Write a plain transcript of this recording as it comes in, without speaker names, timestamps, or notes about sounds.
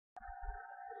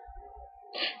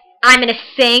I'm gonna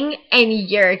sing, and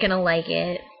you're gonna like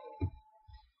it.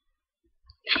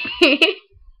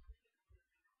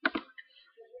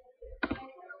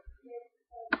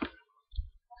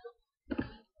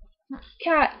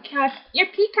 Cat, cat, you're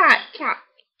peacock, cat.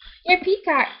 You're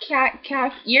peacock, cat,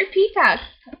 cat. You're peacock.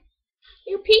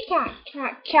 You're peacock,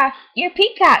 cat, cat. You're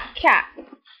peacock, cat.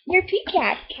 You're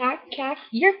peacock, cat, cat.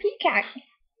 You're peacock.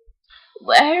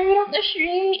 Word on the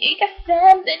street, you got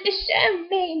something to show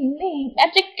me.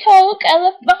 Magical,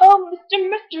 colorful, Mr.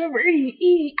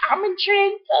 Mystery. I'm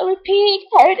intrigued, so repeat.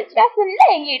 Heard it's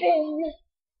fascinating.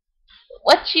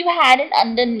 What you hiding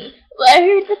underneath?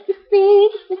 Words that you see,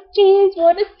 the cheese,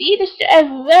 wanna see the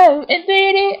show.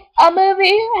 Invade it, I'm a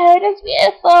heard it's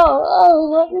beautiful.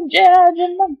 Oh, I'm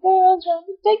judging my girls trying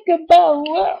to take a bow.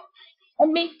 Let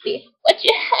me see what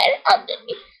you hiding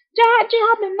underneath. Jaw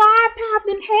dropping, my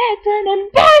popping, head turning,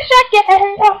 bash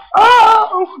again. Let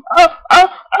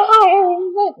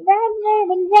that name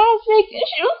and that shake your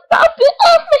shoes, stop it,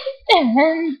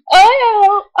 amazing.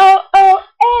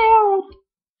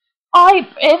 I'm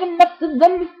brave enough to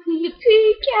let me see a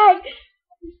peacock.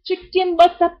 Chicken,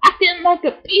 but stop acting like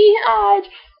a peacock.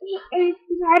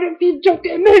 Not if you're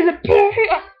joking, there's a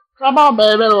peacock. Come on,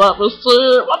 baby, let me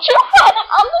see what you hiding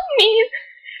underneath.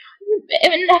 You're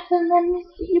brave enough to let me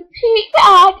see a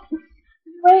peacock.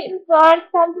 Waiting for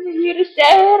time for you to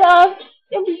show it off.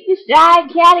 You'll be a shy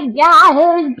cat and guy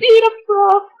who's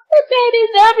beautiful. But baby,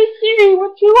 let me see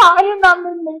what you hiding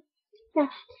underneath.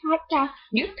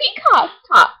 You peacock,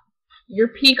 cock. You're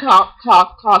peacock,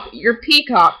 cock, cock. You're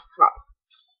peacock, cock.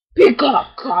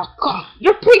 Peacock, cock, cock.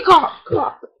 You're peacock,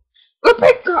 cock. You're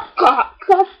peacock, cock,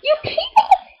 cock. You're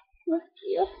peacock.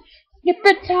 Skip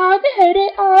the time to hit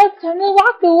it up. Time to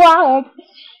walk the walk.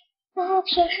 Oh,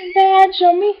 show me that.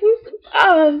 Show me who's the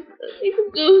boss. Leave a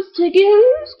goose to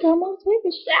goose. Come on, take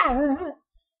a shot.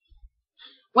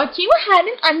 What you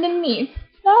hiding underneath?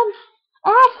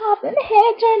 Eye popping,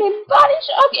 head turning, body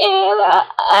shocking.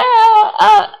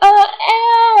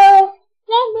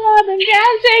 One brother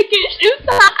can't take his shoes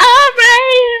off,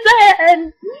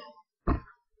 amazing.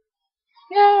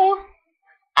 No,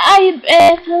 I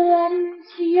better let me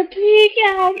see a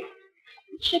peacock.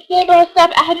 Chicken, but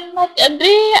stop acting like a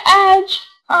bitch.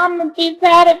 I'ma be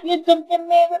sad if you don't give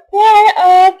me the pay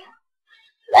up.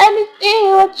 Let me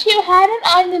see what you hiding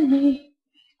underneath.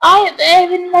 I am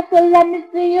brave enough to let me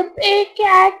see a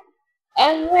peacock.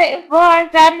 I'm waiting for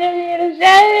time to hear to shut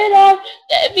it off.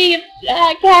 Let me a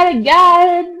fly kind of guy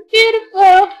and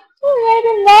beautiful.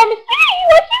 Baby, let me see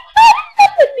what you hiding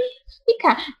underneath.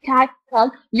 Peacock, cock,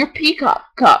 cock. You're peacock,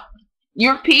 cock.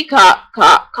 You're peacock,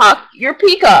 cock, cock. You're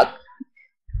peacock.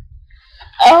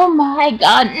 Oh my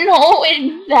God, no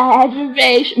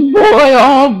exaggeration. Boy,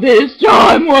 all this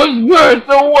time was worth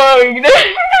the wait.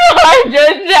 I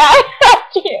just sat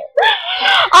here.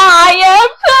 I am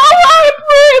so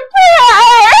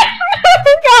unprepared.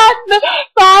 Got the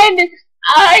finest.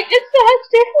 I just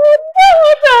touched it with no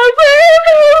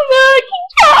looking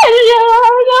tired.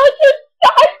 I just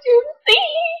start to see.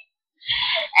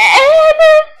 And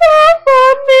it's all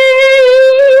for me.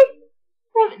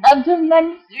 Up to let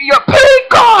me see your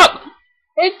peacock!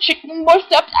 Hey chicken boy,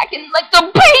 stop acting like the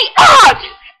peacock!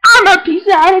 I'm a piece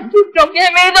out of you, don't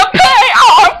give me the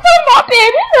payoff! Come on,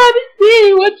 baby, let me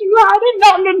see what you hiding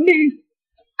underneath.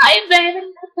 I'm better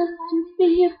enough to let me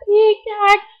see your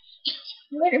peacock.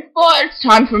 Waiting for it's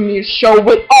time for me to show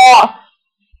it off.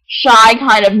 Shy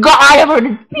kind of guy over the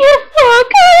beautiful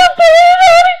kind of baby,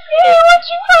 let me see what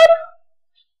you hiding.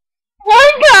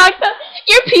 One cock,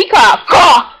 your peacock,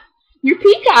 cock. Your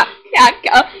peacock, cock,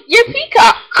 cock. Your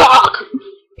peacock, cock.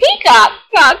 Peacock,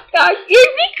 cock, cock. Your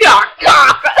peacock,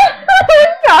 cock.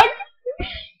 Cock.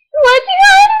 What you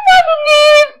hiding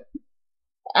underneath?